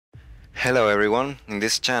Hello everyone, in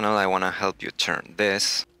this channel I wanna help you turn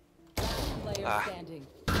this Player standing.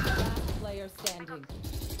 Last player standing.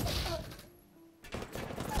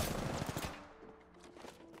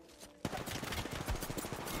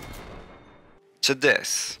 to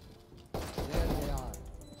this. There they are.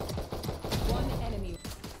 One enemy.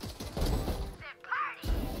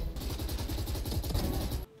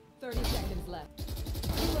 30 seconds left.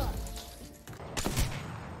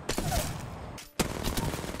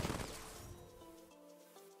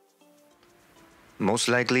 Most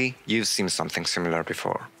likely you've seen something similar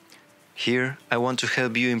before. Here I want to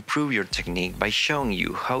help you improve your technique by showing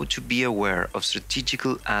you how to be aware of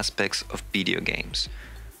strategical aspects of video games.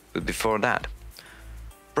 But before that,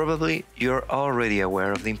 probably you're already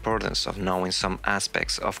aware of the importance of knowing some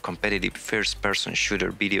aspects of competitive first-person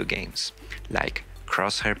shooter video games, like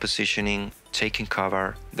crosshair positioning, taking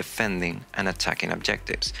cover, defending and attacking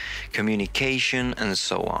objectives, communication and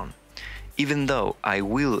so on. Even though I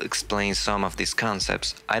will explain some of these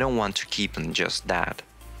concepts, I don't want to keep on just that.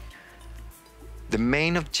 The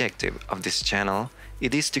main objective of this channel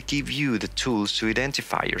is to give you the tools to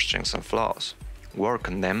identify your strengths and flaws, work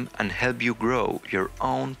on them and help you grow your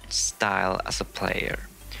own style as a player.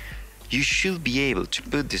 You should be able to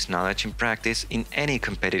put this knowledge in practice in any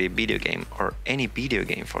competitive video game or any video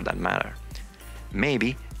game for that matter.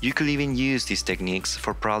 Maybe you could even use these techniques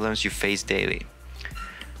for problems you face daily.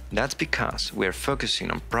 That's because we're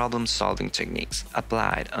focusing on problem-solving techniques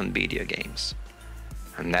applied on video games.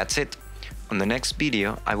 And that's it. On the next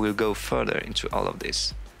video, I will go further into all of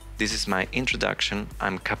this. This is my introduction.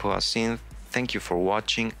 I'm Kapoacinth. Thank you for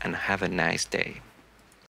watching and have a nice day.